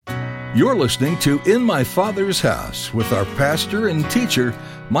You're listening to In My Father's House with our pastor and teacher,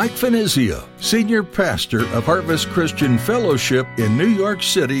 Mike Finizio, senior pastor of Harvest Christian Fellowship in New York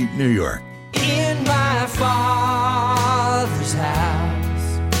City, New York. In my Father's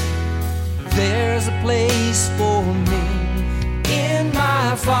house, there's a place for me. In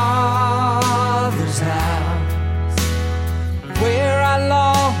my Father's house, where I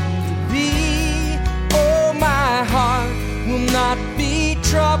long to be. Oh, my heart will not be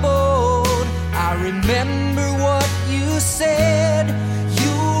troubled. I remember what you said.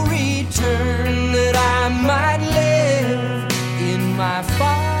 You'll return that I might live in my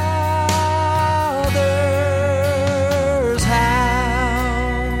Father's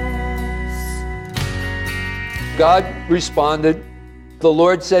house. God responded. The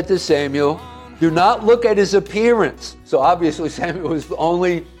Lord said to Samuel, "Do not look at his appearance." So obviously Samuel was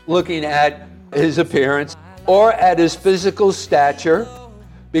only looking at his appearance or at his physical stature,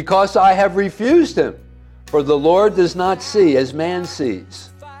 because I have refused him. For the Lord does not see as man sees.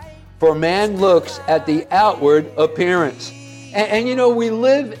 For man looks at the outward appearance. And you know, we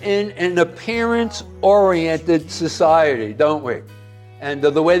live in an appearance-oriented society, don't we? And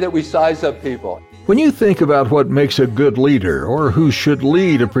the way that we size up people. When you think about what makes a good leader or who should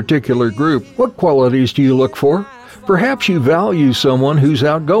lead a particular group, what qualities do you look for? Perhaps you value someone who's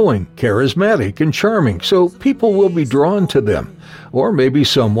outgoing, charismatic, and charming, so people will be drawn to them. Or maybe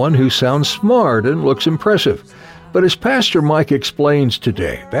someone who sounds smart and looks impressive. But as Pastor Mike explains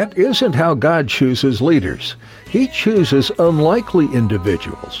today, that isn't how God chooses leaders. He chooses unlikely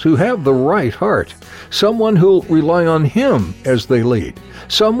individuals who have the right heart, someone who'll rely on Him as they lead,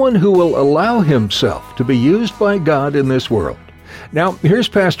 someone who will allow himself to be used by God in this world. Now, here's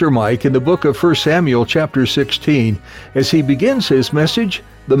Pastor Mike in the book of 1 Samuel chapter 16 as he begins his message,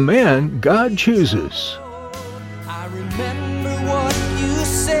 The Man God Chooses. I remember what you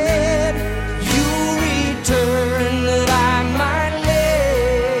said. You return that I might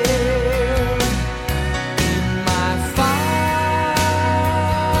live in my Father's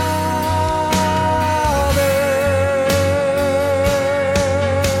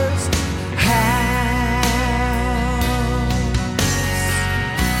house.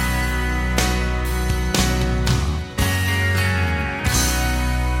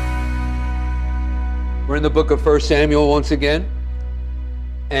 We're in the book of 1 Samuel once again.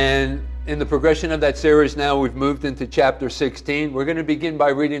 And in the progression of that series now, we've moved into chapter 16. We're going to begin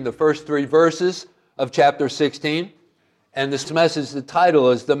by reading the first 3 verses of chapter 16. And this message, the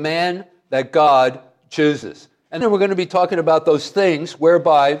title is The Man That God Chooses. And then we're going to be talking about those things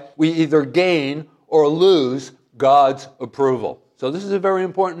whereby we either gain or lose God's approval. So this is a very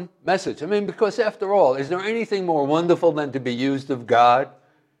important message. I mean, because after all, is there anything more wonderful than to be used of God?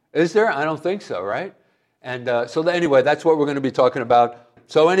 Is there? I don't think so, right? And anyway, that's what we're going to be talking about.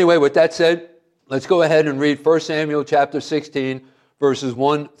 So anyway, with that said, let's go ahead and read 1 Samuel chapter 16, verses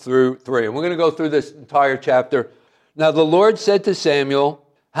 1 through 3. And we're going to go through this entire chapter. Now the Lord said to Samuel,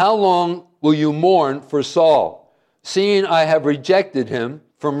 "How long will you mourn for Saul, seeing I have rejected him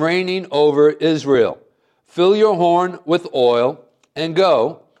from reigning over Israel? Fill your horn with oil and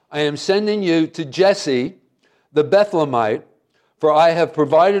go. I am sending you to Jesse the Bethlehemite, for I have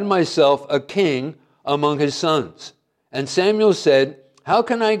provided myself a king among his sons." And Samuel said, "How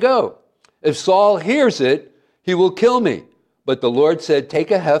can I go? If Saul hears it, he will kill me." But the Lord said, "Take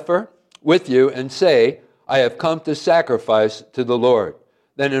a heifer with you and say, I have come to sacrifice to the Lord.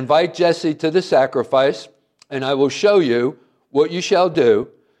 Then invite Jesse to the sacrifice, and I will show you what you shall do.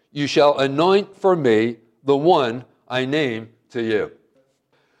 You shall anoint for me the one I name to you."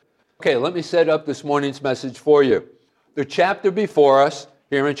 Okay, let me set up this morning's message for you. The chapter before us,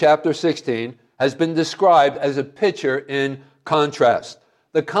 here in chapter 16, has been described as a picture in contrast.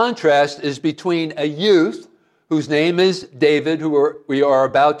 The contrast is between a youth whose name is David, who we are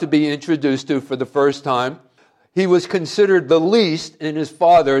about to be introduced to for the first time. He was considered the least in his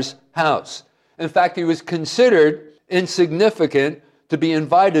father's house. In fact, he was considered insignificant to be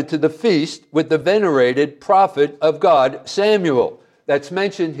invited to the feast with the venerated prophet of God, Samuel, that's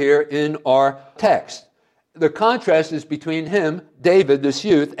mentioned here in our text. The contrast is between him, David, this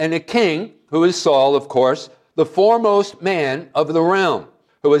youth, and a king, who is Saul, of course, the foremost man of the realm,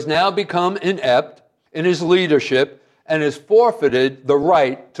 who has now become inept in his leadership and has forfeited the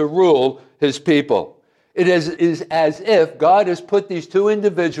right to rule his people. It is as if God has put these two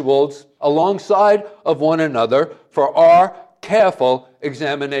individuals alongside of one another for our careful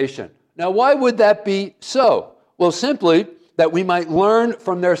examination. Now, why would that be so? Well, simply that we might learn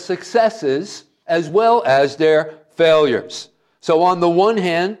from their successes as well as their failures. So on the one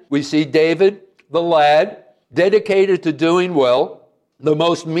hand, we see David, the lad, dedicated to doing well, the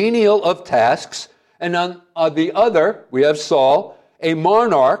most menial of tasks, and on the other, we have Saul, a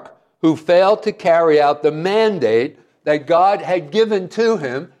monarch who failed to carry out the mandate that God had given to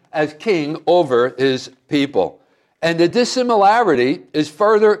him as king over his people. And the dissimilarity is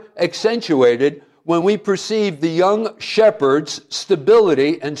further accentuated when we perceive the young shepherd's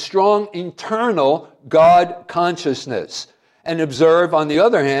stability and strong internal God consciousness, and observe, on the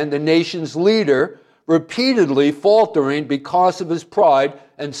other hand, the nation's leader repeatedly faltering because of his pride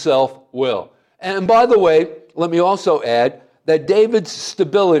and self-will. And by the way, let me also add that David's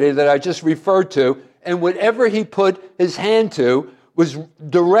stability that I just referred to, and whatever he put his hand to, was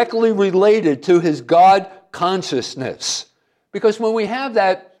directly related to his God consciousness. Because when we have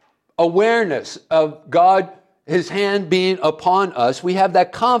that awareness of God, his hand being upon us, we have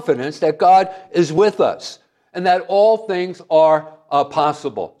that confidence that God is with us and that all things are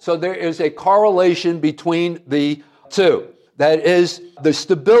possible. So there is a correlation between the two. That is the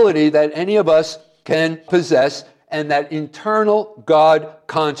stability that any of us can possess and that internal God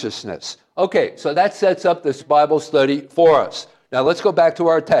consciousness. Okay, so that sets up this Bible study for us. Now let's go back to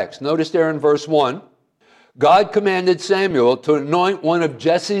our text. Notice there in verse 1, God commanded Samuel to anoint one of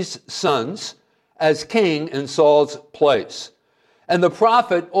Jesse's sons as king in Saul's place. And the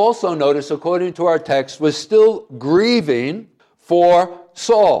prophet also, notice, according to our text, was still grieving for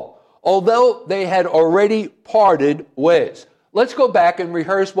Saul, although they had already parted ways. Let's go back and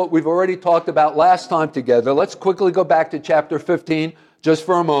rehearse what we've already talked about last time together. Let's quickly go back to chapter 15 just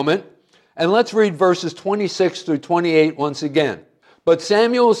for a moment. And let's read verses 26 through 28 once again. But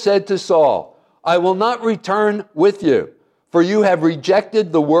Samuel said to Saul, I will not return with you, for you have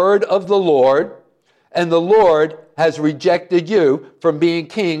rejected the word of the Lord, and the Lord has rejected you from being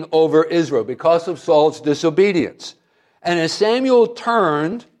king over Israel because of Saul's disobedience. And as Samuel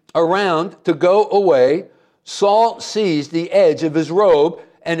turned around to go away, Saul seized the edge of his robe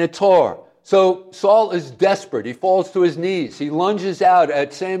and it tore. So Saul is desperate. He falls to his knees. He lunges out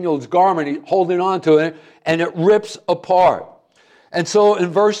at Samuel's garment, holding on to it, and it rips apart. And so in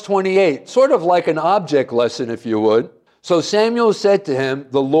verse 28, sort of like an object lesson, if you would. So Samuel said to him,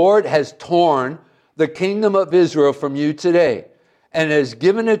 the Lord has torn the kingdom of Israel from you today, and has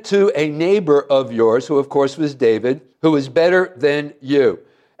given it to a neighbor of yours, who of course was David, who is better than you.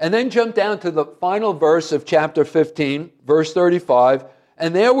 And then jump down to the final verse of chapter 15, verse 35,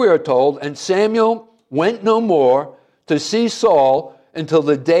 and there we are told, and Samuel went no more to see Saul until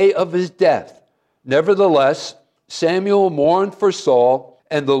the day of his death. Nevertheless, Samuel mourned for Saul,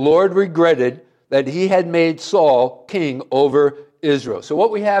 and the Lord regretted that he had made Saul king over Israel. So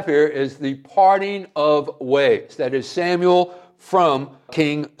what we have here is the parting of ways. That is Samuel from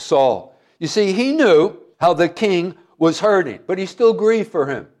King Saul. You see, he knew how the king was hurting, but he still grieved for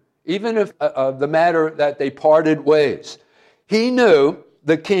him, even if the matter that they parted ways. He knew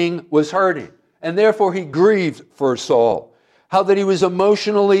the king was hurting, and therefore he grieved for Saul. How that he was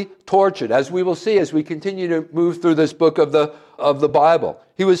emotionally tortured, as we will see as we continue to move through this book of the Bible.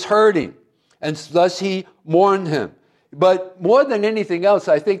 He was hurting, and thus he mourned him. But more than anything else,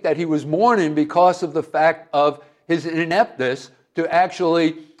 I think that he was mourning because of the fact of his ineptness to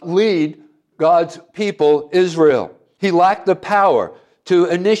actually lead God's people, Israel. He lacked the power to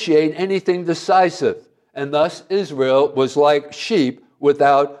initiate anything decisive, and thus Israel was like sheep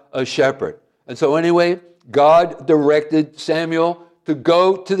without a shepherd. And so anyway, God directed Samuel to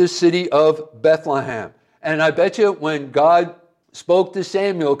go to the city of Bethlehem. And I bet you when God spoke to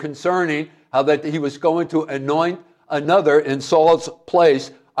Samuel concerning how that he was going to anoint another in Saul's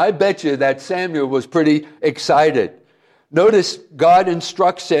place, I bet you that Samuel was pretty excited. Notice God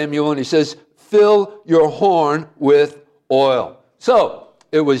instructs Samuel and he says, fill your horn with oil. So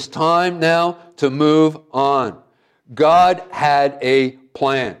it was time now to move on. God had a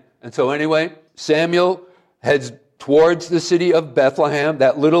plan. And so anyway, Samuel heads towards the city of Bethlehem,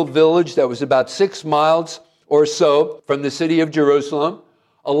 that little village that was about 6 miles or so from the city of Jerusalem,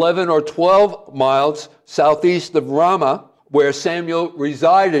 11 or 12 miles southeast of Ramah, where Samuel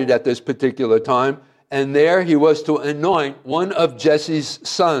resided at this particular time, and there he was to anoint one of Jesse's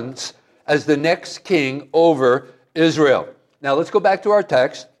sons as the next king over Israel. Now let's go back to our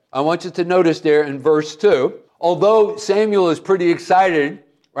text. I want you to notice there in verse 2, although Samuel is pretty excited,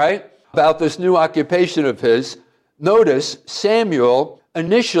 right, about this new occupation of his, notice Samuel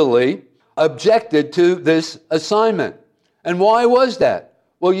initially objected to this assignment. And why was that?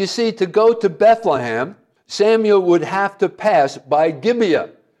 Well, you see, to go to Bethlehem, Samuel would have to pass by Gibeah.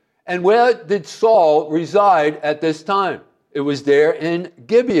 And where did Saul reside at this time? It was there in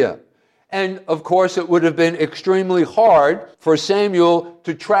Gibeah. And of course, it would have been extremely hard for Samuel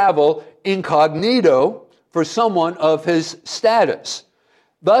to travel incognito for someone of his status.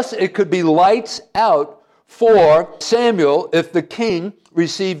 Thus, it could be lights out for Samuel if the king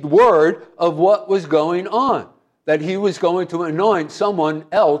received word of what was going on, that he was going to anoint someone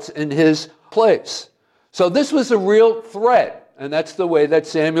else in his place. So this was a real threat, and that's the way that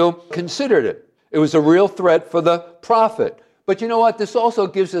Samuel considered it. It was a real threat for the prophet. But you know what? This also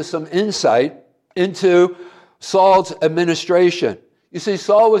gives us some insight into Saul's administration. You see,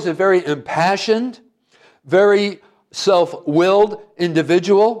 Saul was a very impassioned, very self-willed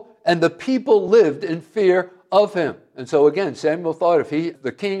individual, and the people lived in fear of him. And so again, Samuel thought if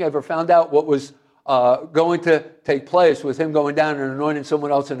the king ever found out what was going to take place with him going down and anointing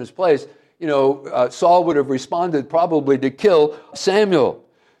someone else in his place, Saul would have responded probably to kill Samuel,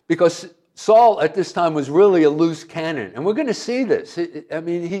 because Saul at this time was really a loose cannon. And we're going to see this.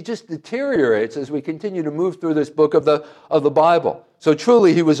 He just deteriorates as we continue to move through this book of the Bible. So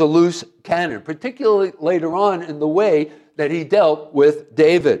truly, he was a loose cannon, particularly later on in the way that he dealt with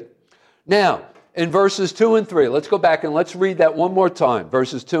David. Now, in verses 2 and 3, let's go back and let's read that one more time,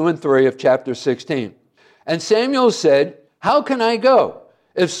 verses 2 and 3 of chapter 16. And Samuel said, "How can I go?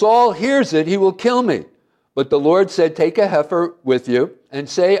 If Saul hears it, he will kill me." But the Lord said, "Take a heifer with you and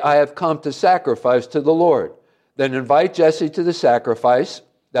say, 'I have come to sacrifice to the Lord.' Then invite Jesse to the sacrifice."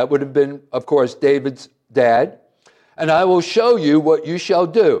 That would have been, of course, David's dad. "And I will show you what you shall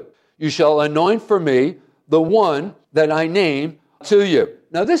do. You shall anoint for me the one that I name to you."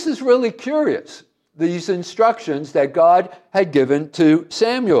 Now, this is really curious, these instructions that God had given to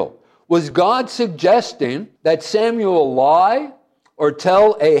Samuel. Was God suggesting that Samuel lie or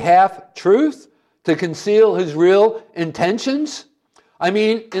tell a half-truth to conceal his real intentions?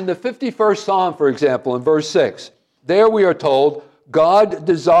 In the 51st Psalm, for example, in verse 6, there we are told, God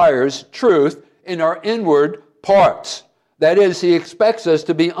desires truth in our inward parts. That is, he expects us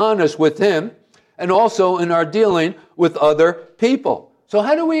to be honest with him and also in our dealing with other people. So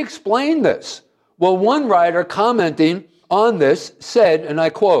how do we explain this? Well, one writer commenting on this said, and I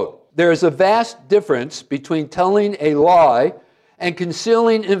quote, "There is a vast difference between telling a lie and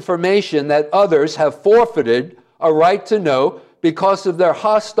concealing information that others have forfeited a right to know because of their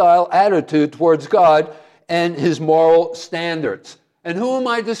hostile attitude towards God and his moral standards." And who am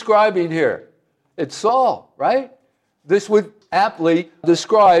I describing here? It's Saul, right? This would aptly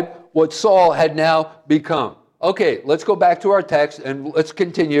describe what Saul had now become. Okay, let's go back to our text and let's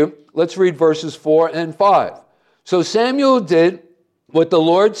continue. Let's read verses 4 and 5. "So Samuel did what the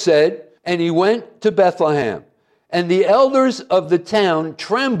Lord said, and he went to Bethlehem. And the elders of the town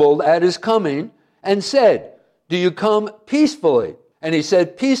trembled at his coming and said, 'Do you come peacefully?' And he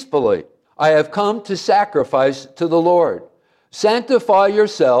said, 'Peacefully. I have come to sacrifice to the Lord. Sanctify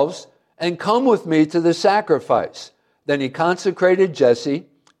yourselves and come with me to the sacrifice.' Then he consecrated Jesse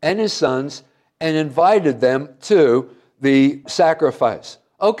and his sons and invited them to the sacrifice."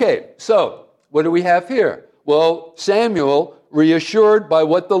 Okay, so what do we have here? Well, Samuel, reassured by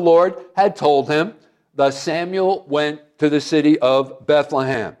what the Lord had told him, thus Samuel went to the city of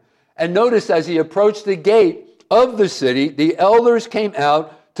Bethlehem. And notice as he approached the gate of the city, the elders came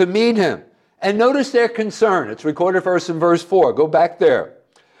out to meet him. And notice their concern. It's recorded for us in verse 4. Go back there.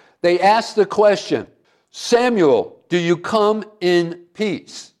 They asked the question, "Samuel, do you come in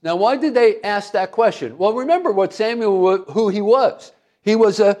peace?" Now, why did they ask that question? Well, remember what who he was. He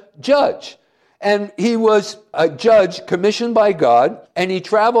was a judge. And he was a judge commissioned by God, and he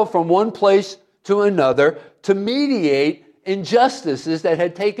traveled from one place to another to mediate injustices that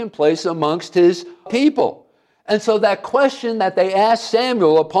had taken place amongst his people. And so that question that they asked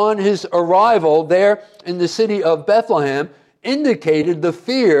Samuel upon his arrival there in the city of Bethlehem indicated the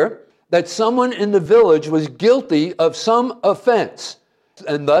fear that someone in the village was guilty of some offense.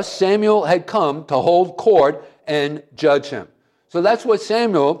 And thus Samuel had come to hold court and judge him. So that's what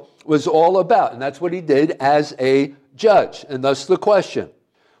Samuel was all about. And that's what he did as a judge. And thus the question.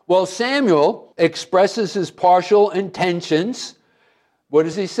 Well, Samuel expresses his partial intentions. What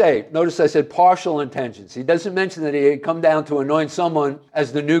does he say? Notice I said partial intentions. He doesn't mention that he had come down to anoint someone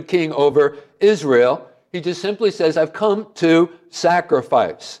as the new king over Israel. He just simply says, "I've come to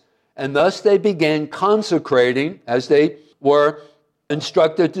sacrifice." And thus they began consecrating, as they were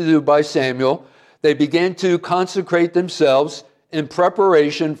instructed to do by Samuel. They began to consecrate themselves in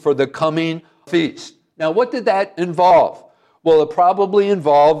preparation for the coming feast. Now, what did that involve? Well, it probably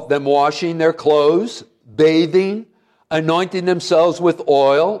involved them washing their clothes, bathing, anointing themselves with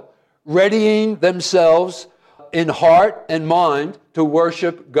oil, readying themselves in heart and mind to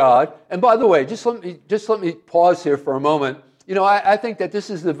worship God. And by the way, just let me pause here for a moment. I think that this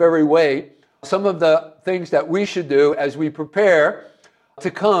is the very way, some of the things that we should do as we prepare to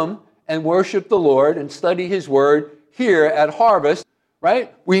come and worship the Lord and study his word here at Harvest.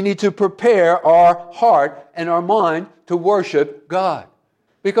 right? We need to prepare our heart and our mind to worship God,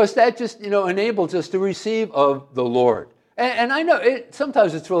 because that just, enables us to receive of the Lord. And I know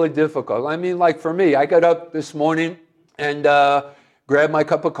sometimes it's really difficult. I mean, like for me, I got up this morning and grabbed my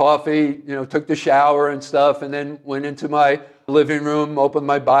cup of coffee, took the shower and stuff, and then went into my living room, opened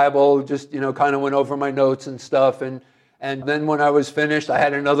my Bible, just, kind of went over my notes and stuff. And then when I was finished, I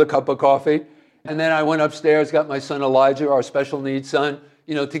had another cup of coffee. And then I went upstairs, got my son Elijah, our special needs son,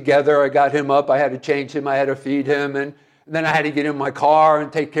 together. I got him up. I had to change him. I had to feed him. And then I had to get in my car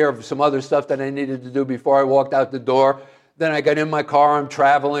and take care of some other stuff that I needed to do before I walked out the door. Then I got in my car. I'm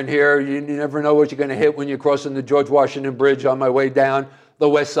traveling here. You never know what you're going to hit when you're crossing the George Washington Bridge on my way down the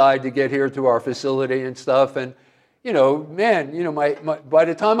west side to get here to our facility and stuff. And, by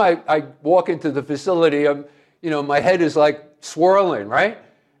the time I walk into the facility, my head is like swirling, right?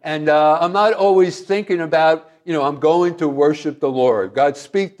 And I'm not always thinking about, I'm going to worship the Lord. God,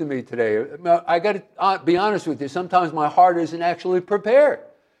 speak to me today. I got to be honest with you. Sometimes my heart isn't actually prepared.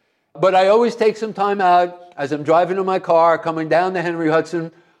 But I always take some time out as I'm driving in my car, coming down the Henry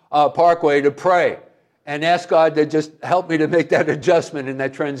Hudson Parkway to pray and ask God to just help me to make that adjustment and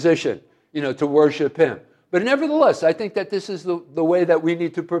that transition, to worship Him. But nevertheless, I think that this is the way that we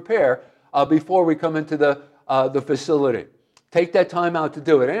need to prepare before we come into the facility. Take that time out to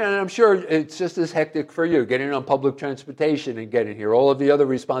do it. And I'm sure it's just as hectic for you, getting on public transportation and getting here, all of the other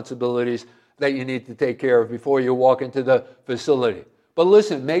responsibilities that you need to take care of before you walk into the facility. But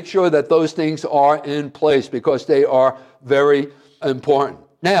listen, make sure that those things are in place because they are very important.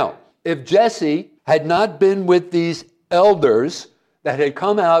 Now, if Jesse had not been with these elders that had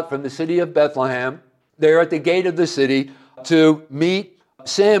come out from the city of Bethlehem, there at the gate of the city to meet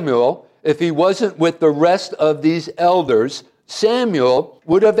Samuel, if he wasn't with the rest of these elders, Samuel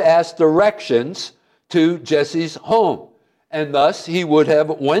would have asked directions to Jesse's home. And thus he would have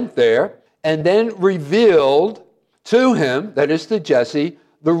went there and then revealed to him, that is to Jesse,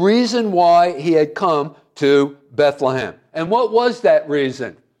 the reason why he had come to Bethlehem. And what was that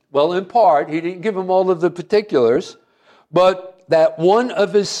reason? Well, in part, he didn't give him all of the particulars, but that one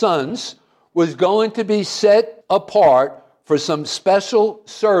of his sons was going to be set apart for some special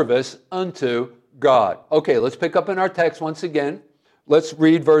service unto God. Okay, let's pick up in our text once again. Let's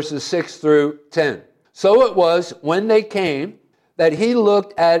read verses 6 through 10. So it was when they came that he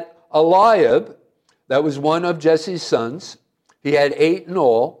looked at Eliab, that was one of Jesse's sons. He had 8 in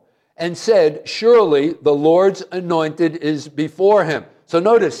all, and said, surely the Lord's anointed is before him. So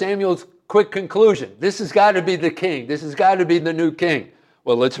notice Samuel's quick conclusion. This has got to be the king. This has got to be the new king.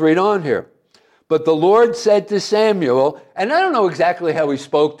 Well, let's read on here. But the Lord said to Samuel, and I don't know exactly how he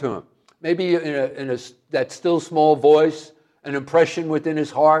spoke to him. Maybe in that still small voice, an impression within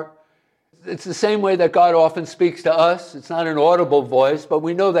his heart. It's the same way that God often speaks to us. It's not an audible voice, but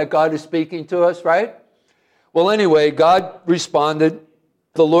we know that God is speaking to us, right? Well, anyway, God responded.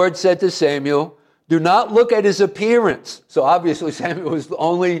 The Lord said to Samuel, do not look at his appearance. So obviously Samuel was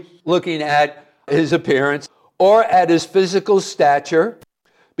only looking at his appearance or at his physical stature,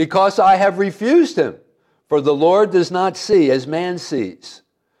 because I have refused him. For the Lord does not see as man sees.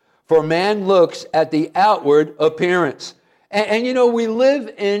 For man looks at the outward appearance. And we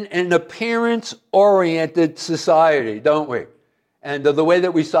live in an appearance-oriented society, don't we? And the way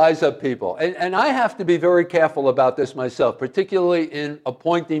that we size up people. And I have to be very careful about this myself, particularly in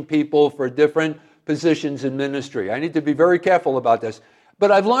appointing people for different positions in ministry. I need to be very careful about this.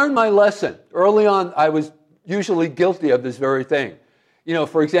 But I've learned my lesson. Early on, I was usually guilty of this very thing.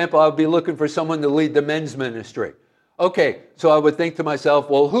 For example, I would be looking for someone to lead the men's ministry. Okay, so I would think to myself,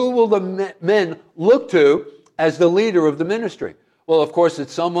 well, who will the men look to as the leader of the ministry? Well, of course,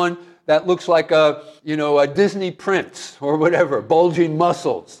 it's someone that looks like a Disney prince or whatever, bulging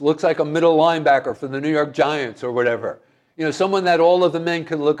muscles, looks like a middle linebacker for the New York Giants or whatever. Someone that all of the men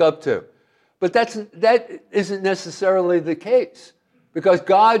can look up to. But that isn't necessarily the case, because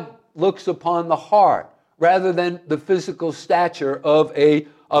God looks upon the heart rather than the physical stature of a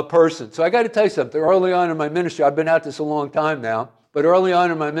person. So I got to tell you something. Early on in my ministry, I've been at this a long time now, but early on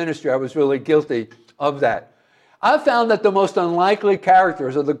in my ministry, I was really guilty of that. I found that the most unlikely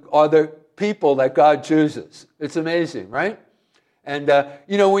characters are the people that God chooses. It's amazing, right? And,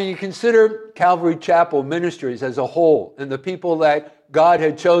 when you consider Calvary Chapel Ministries as a whole and the people that God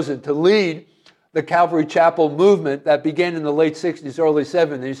had chosen to lead the Calvary Chapel movement that began in the late 60s, early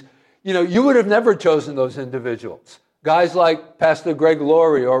 70s, you would have never chosen those individuals. Guys like Pastor Greg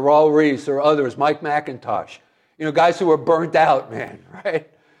Laurie or Raul Reese or others, Mike McIntosh, guys who were burnt out, man, right?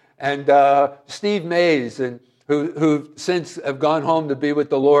 And Steve Mays, and who since have gone home to be with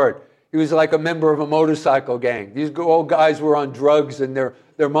the Lord. He was like a member of a motorcycle gang. These old guys were on drugs, and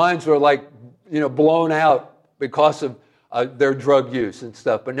their minds were like, blown out because of their drug use and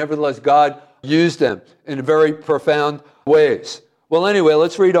stuff. But nevertheless, God used them in very profound ways. Well, anyway,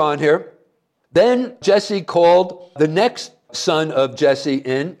 let's read on here. Then Jesse called the next son of Jesse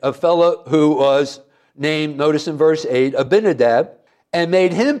in, a fellow who was named, notice in verse 8, Abinadab, and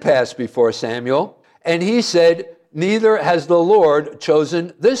made him pass before Samuel. And he said, neither has the Lord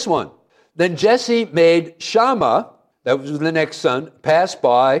chosen this one. Then Jesse made Shammah, that was the next son, pass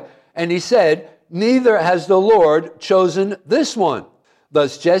by, and he said, neither has the Lord chosen this one.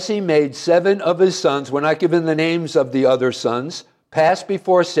 Thus Jesse made 7 of his sons, we're not given the names of the other sons, pass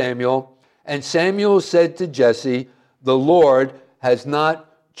before Samuel. And Samuel said to Jesse, the Lord has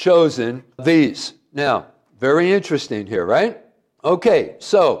not chosen these. Now, very interesting here, right? Okay,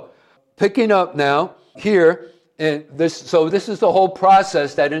 so picking up now here, and this is the whole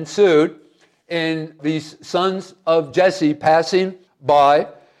process that ensued in these sons of Jesse passing by.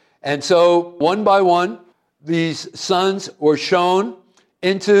 And so one by one, these sons were shown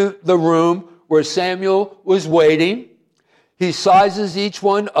into the room where Samuel was waiting. He sizes each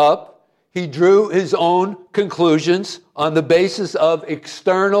one up. He drew his own conclusions on the basis of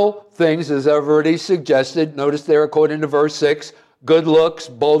external things, as I've already suggested. Notice there, according to verse 6, good looks,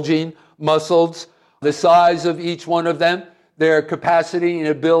 bulging muscles, the size of each one of them, their capacity and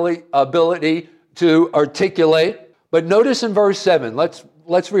ability to articulate. But notice in verse 7,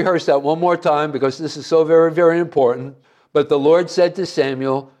 let's rehearse that one more time because this is so very, very important. But the Lord said to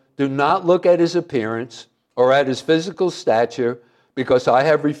Samuel, do not look at his appearance or at his physical stature, because I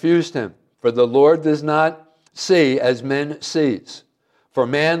have refused him. For the Lord does not see as men sees. For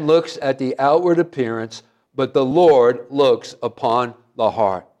man looks at the outward appearance, but the Lord looks upon the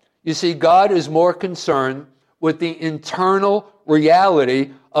heart. You see, God is more concerned with the internal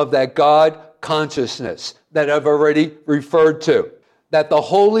reality of that God consciousness that I've already referred to, that the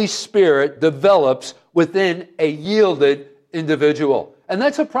Holy Spirit develops within a yielded individual. And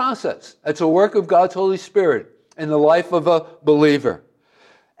that's a process. That's a work of God's Holy Spirit in the life of a believer.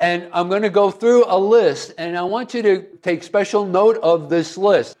 And I'm going to go through a list, and I want you to take special note of this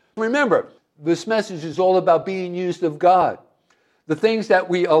list. Remember, this message is all about being used of God. The things that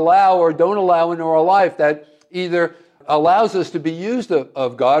we allow or don't allow in our life that either allows us to be used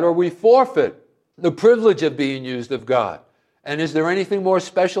of God or we forfeit the privilege of being used of God. And is there anything more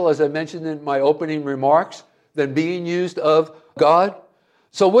special, as I mentioned in my opening remarks, than being used of God?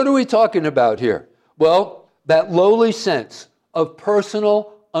 So what are we talking about here? Well, that lowly sense of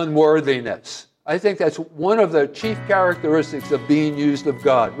personal unworthiness. I think that's one of the chief characteristics of being used of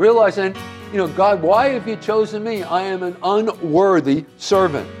God. Realizing, God, why have you chosen me? I am an unworthy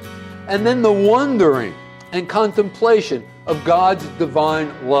servant. And then the wondering and contemplation of God's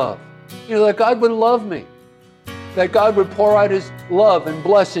divine love. That God would love me. That God would pour out his love and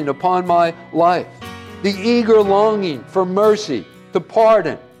blessing upon my life. The eager longing for mercy, to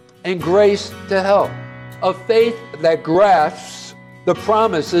pardon, and grace to help. A faith that grasps the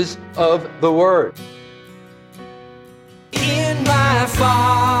promises of the Word. In my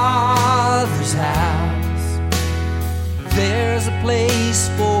Father's house, there's a place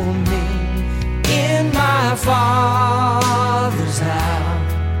for me. In my Father's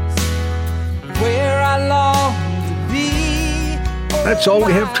house, where I long to be. That's all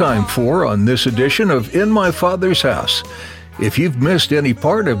we have time for on this edition of In My Father's House. If you've missed any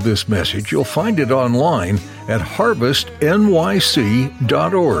part of this message, you'll find it online at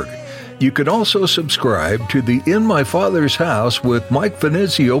harvestnyc.org. You can also subscribe to the In My Father's House with Mike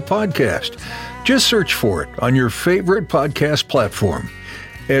Venezio podcast. Just search for it on your favorite podcast platform.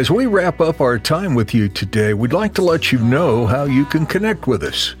 As we wrap up our time with you today, we'd like to let you know how you can connect with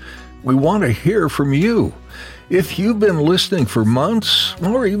us. We want to hear from you. If you've been listening for months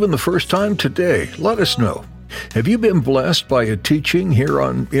or even the first time today, let us know. Have you been blessed by a teaching here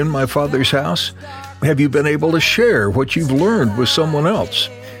on In My Father's House? Have you been able to share what you've learned with someone else?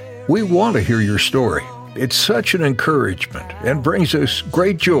 We want to hear your story. It's such an encouragement and brings us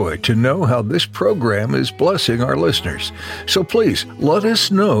great joy to know how this program is blessing our listeners. So please, let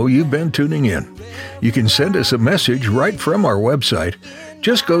us know you've been tuning in. You can send us a message right from our website.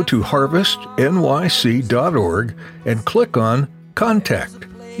 Just go to harvestnyc.org and click on Contact.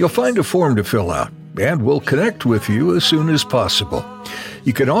 You'll find a form to fill out, and we'll connect with you as soon as possible.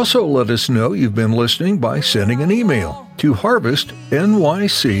 You can also let us know you've been listening by sending an email to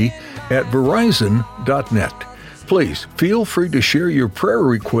harvestnyc@verizon.net. Please feel free to share your prayer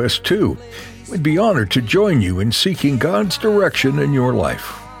requests too. We'd be honored to join you in seeking God's direction in your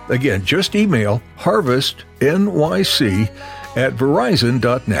life. Again, just email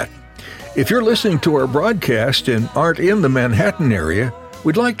harvestnyc@verizon.net. If you're listening to our broadcast and aren't in the Manhattan area,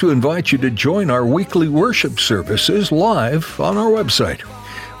 we'd like to invite you to join our weekly worship services live on our website.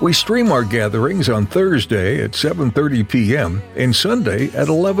 We stream our gatherings on Thursday at 7:30 p.m. and Sunday at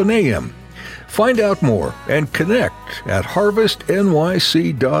 11 a.m. Find out more and connect at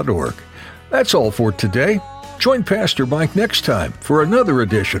harvestnyc.org. That's all for today. Join Pastor Mike next time for another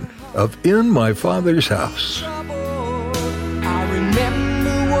edition of In My Father's House.